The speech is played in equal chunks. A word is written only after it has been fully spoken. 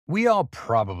We all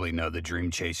probably know the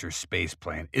Dream Chaser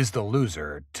spaceplane is the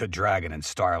loser to Dragon and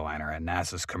Starliner and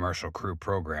NASA's Commercial Crew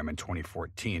program in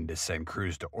 2014 to send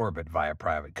crews to orbit via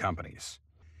private companies.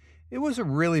 It was a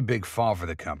really big fall for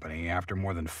the company after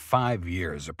more than 5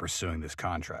 years of pursuing this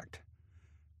contract.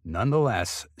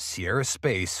 Nonetheless, Sierra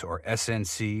Space, or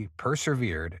SNC,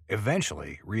 persevered,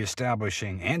 eventually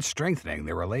reestablishing and strengthening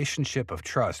their relationship of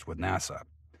trust with NASA.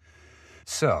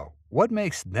 So, what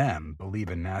makes them believe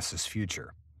in NASA's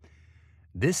future?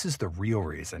 This is the real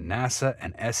reason NASA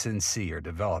and SNC are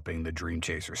developing the Dream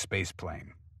Chaser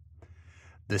spaceplane.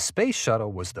 The space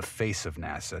shuttle was the face of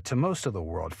NASA to most of the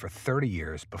world for 30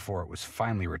 years before it was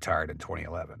finally retired in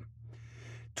 2011.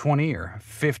 20 or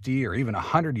 50 or even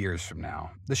 100 years from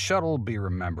now, the shuttle will be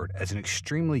remembered as an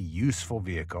extremely useful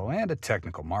vehicle and a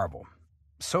technical marvel.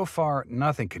 So far,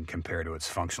 nothing can compare to its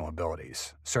functional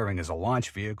abilities, serving as a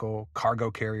launch vehicle,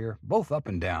 cargo carrier, both up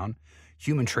and down,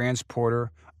 human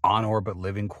transporter, on-orbit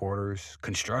living quarters,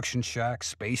 construction shack,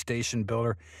 space station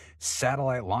builder,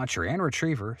 satellite launcher and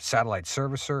retriever, satellite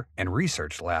servicer, and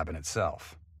research lab in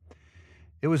itself.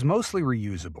 It was mostly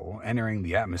reusable, entering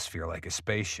the atmosphere like a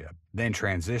spaceship, then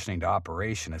transitioning to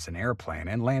operation as an airplane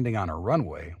and landing on a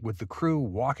runway, with the crew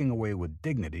walking away with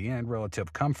dignity and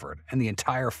relative comfort, and the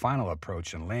entire final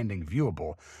approach and landing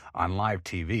viewable on live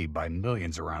TV by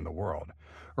millions around the world,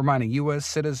 reminding U.S.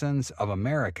 citizens of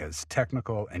America's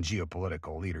technical and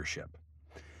geopolitical leadership.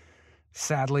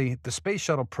 Sadly, the Space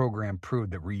Shuttle program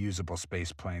proved that reusable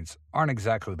spaceplanes aren't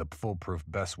exactly the foolproof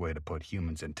best way to put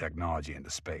humans and technology into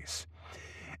space,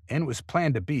 and was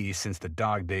planned to be since the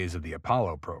dog days of the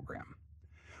Apollo program.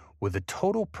 With a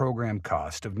total program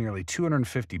cost of nearly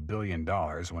 $250 billion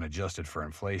when adjusted for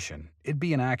inflation, it'd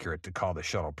be inaccurate to call the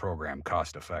shuttle program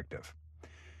cost-effective.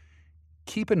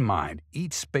 Keep in mind,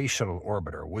 each space shuttle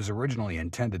orbiter was originally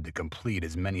intended to complete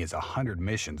as many as 100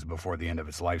 missions before the end of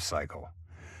its life cycle.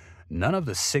 None of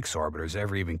the 6 orbiters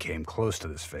ever even came close to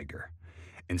this figure,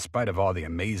 in spite of all the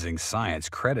amazing science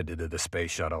credited to the space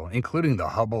shuttle, including the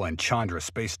Hubble and Chandra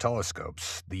space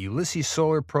telescopes, the Ulysses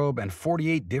solar probe, and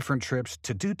 48 different trips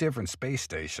to 2 different space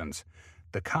stations.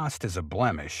 The cost is a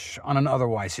blemish on an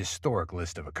otherwise historic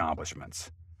list of accomplishments.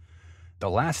 The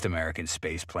last American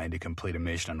spaceplane to complete a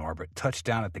mission in orbit touched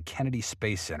down at the Kennedy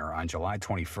Space Center on July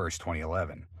 21,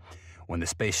 2011. When the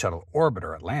Space Shuttle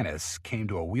orbiter Atlantis came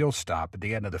to a wheel stop at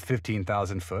the end of the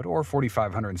 15,000-foot or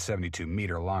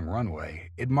 4,572-meter-long runway,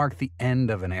 it marked the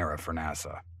end of an era for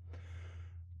NASA.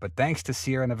 But thanks to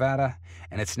Sierra Nevada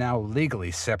and its now legally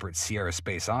separate Sierra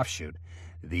Space offshoot,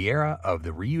 the era of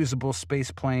the reusable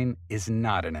spaceplane is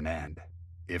not at an end.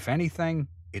 If anything,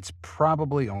 it's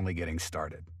probably only getting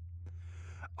started.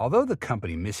 Although the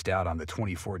company missed out on the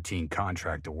 2014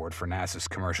 contract award for NASA's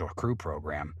Commercial Crew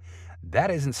program, that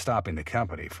isn't stopping the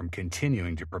company from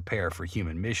continuing to prepare for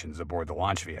human missions aboard the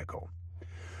launch vehicle.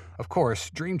 Of course,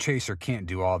 Dream Chaser can't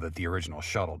do all that the original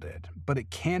shuttle did, but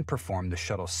it can perform the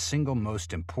shuttle's single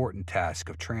most important task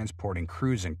of transporting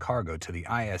crews and cargo to the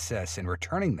ISS and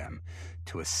returning them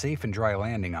to a safe and dry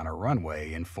landing on a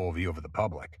runway in full view of the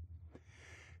public.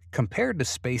 Compared to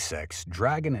SpaceX,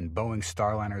 Dragon and Boeing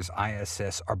Starliner's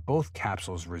ISS are both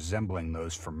capsules resembling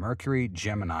those from Mercury,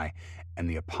 Gemini, and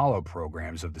the Apollo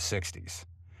programs of the 60s.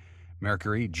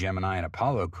 Mercury, Gemini, and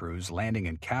Apollo crews landing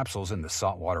in capsules in the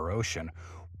saltwater ocean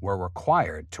were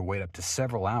required to wait up to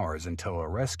several hours until a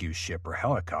rescue ship or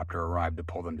helicopter arrived to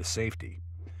pull them to safety.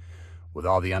 With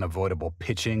all the unavoidable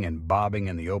pitching and bobbing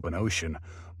in the open ocean,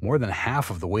 more than half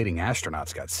of the waiting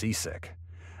astronauts got seasick.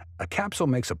 A capsule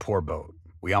makes a poor boat.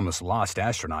 We almost lost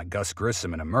astronaut Gus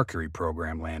Grissom in a Mercury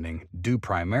program landing, due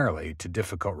primarily to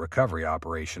difficult recovery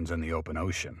operations in the open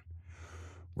ocean.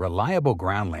 Reliable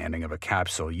ground landing of a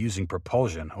capsule using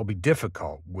propulsion will be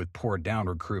difficult with poor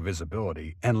downward crew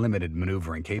visibility and limited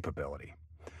maneuvering capability.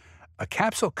 A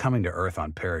capsule coming to Earth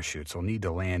on parachutes will need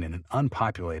to land in an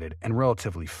unpopulated and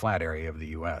relatively flat area of the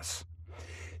U.S.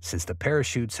 Since the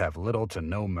parachutes have little to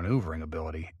no maneuvering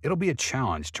ability, it'll be a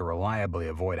challenge to reliably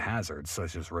avoid hazards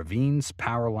such as ravines,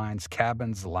 power lines,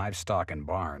 cabins, livestock, and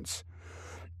barns.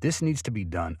 This needs to be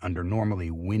done under normally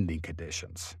windy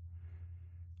conditions.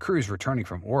 Crews returning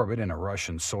from orbit in a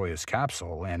Russian Soyuz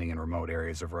capsule landing in remote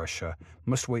areas of Russia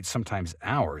must wait sometimes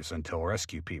hours until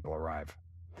rescue people arrive.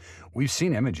 We've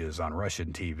seen images on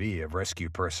Russian TV of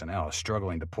rescue personnel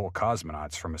struggling to pull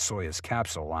cosmonauts from a Soyuz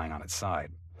capsule lying on its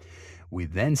side. We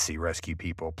then see rescue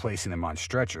people placing them on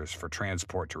stretchers for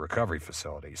transport to recovery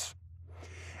facilities.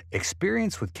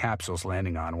 Experience with capsules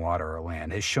landing on water or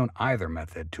land has shown either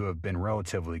method to have been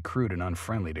relatively crude and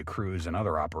unfriendly to crews and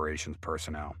other operations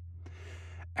personnel.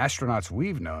 Astronauts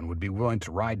we've known would be willing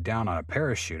to ride down on a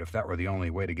parachute if that were the only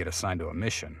way to get assigned to a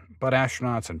mission, but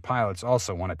astronauts and pilots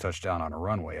also want to touch down on a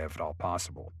runway if at all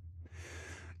possible.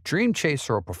 Dream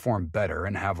Chaser will perform better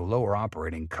and have lower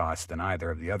operating costs than either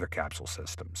of the other capsule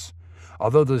systems,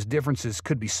 although those differences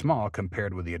could be small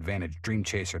compared with the advantage Dream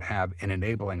Chaser would have in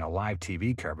enabling a live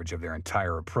TV coverage of their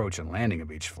entire approach and landing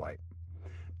of each flight.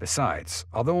 Besides,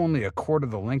 although only a quarter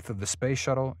the length of the space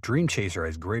shuttle, Dream Chaser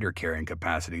has greater carrying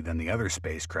capacity than the other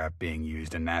spacecraft being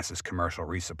used in NASA's commercial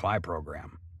resupply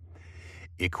program.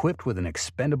 Equipped with an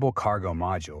expendable cargo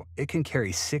module, it can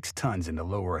carry 6 tons into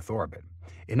low Earth orbit,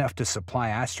 enough to supply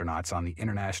astronauts on the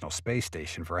International Space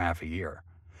Station for half a year.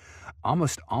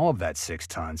 Almost all of that 6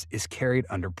 tons is carried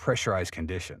under pressurized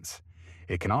conditions.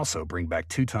 It can also bring back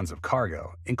 2 tons of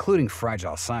cargo, including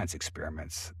fragile science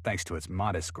experiments, thanks to its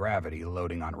modest gravity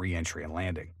loading on re-entry and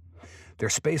landing.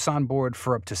 There's space on board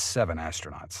for up to 7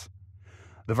 astronauts.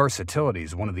 The versatility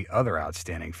is one of the other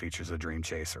outstanding features of Dream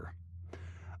Chaser.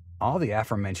 All the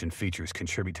aforementioned features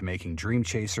contribute to making Dream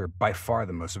Chaser by far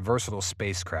the most versatile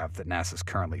spacecraft that NASA is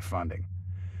currently funding.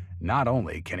 Not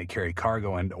only can it carry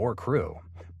cargo and/or crew,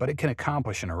 but it can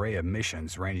accomplish an array of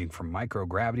missions ranging from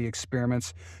microgravity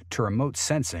experiments to remote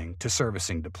sensing to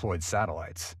servicing deployed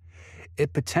satellites.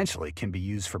 It potentially can be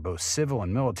used for both civil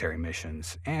and military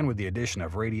missions, and with the addition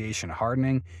of radiation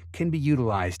hardening, can be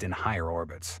utilized in higher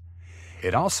orbits.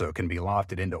 It also can be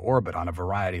lofted into orbit on a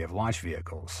variety of launch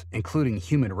vehicles, including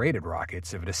human-rated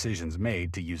rockets if a decision's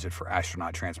made to use it for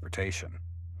astronaut transportation.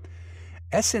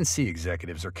 SNC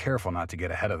executives are careful not to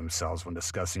get ahead of themselves when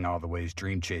discussing all the ways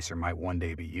Dream Chaser might one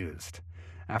day be used.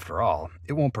 After all,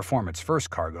 it won't perform its first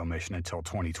cargo mission until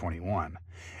 2021,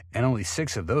 and only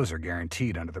 6 of those are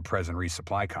guaranteed under the present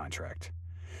resupply contract.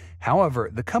 However,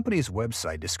 the company's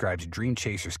website describes Dream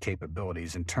Chaser's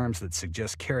capabilities in terms that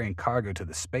suggest carrying cargo to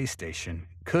the space station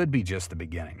could be just the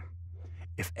beginning.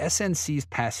 If SNC's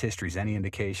past history is any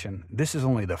indication, this is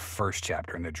only the first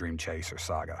chapter in the Dream Chaser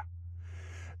saga.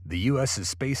 The U.S.'s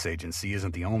space agency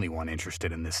isn't the only one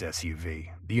interested in this SUV.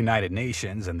 The United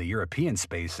Nations and the European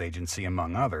Space Agency,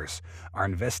 among others, are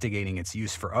investigating its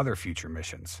use for other future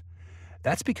missions.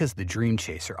 That's because the Dream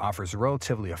Chaser offers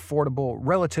relatively affordable,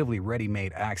 relatively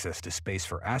ready-made access to space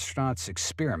for astronauts,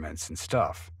 experiments, and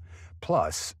stuff.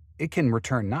 Plus, it can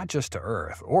return not just to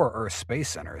Earth or Earth space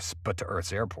centers, but to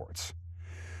Earth's airports.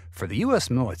 For the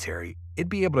U.S. military, it'd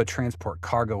be able to transport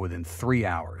cargo within 3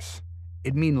 hours.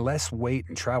 It'd mean less wait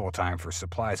and travel time for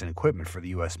supplies and equipment for the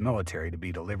U.S. military to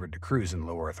be delivered to crews in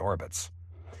low Earth orbits.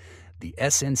 The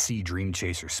SNC Dream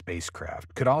Chaser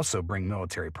spacecraft could also bring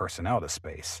military personnel to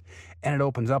space, and it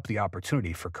opens up the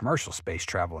opportunity for commercial space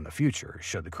travel in the future,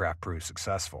 should the craft prove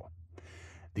successful.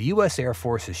 The U.S. Air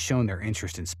Force has shown their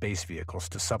interest in space vehicles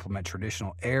to supplement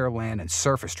traditional air, land, and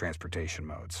surface transportation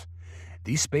modes.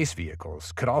 These space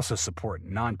vehicles could also support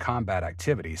non-combat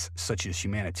activities such as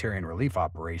humanitarian relief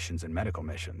operations and medical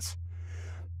missions.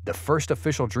 The first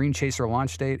official Dream Chaser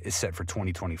launch date is set for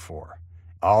 2024.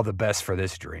 All the best for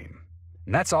this dream.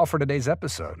 And that's all for today's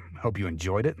episode. Hope you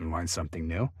enjoyed it and learned something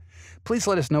new. Please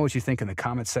let us know what you think in the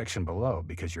comments section below,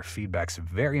 because your feedback's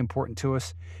very important to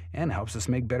us and helps us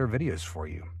make better videos for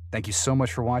you. Thank you so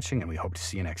much for watching, and we hope to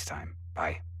see you next time.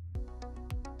 Bye.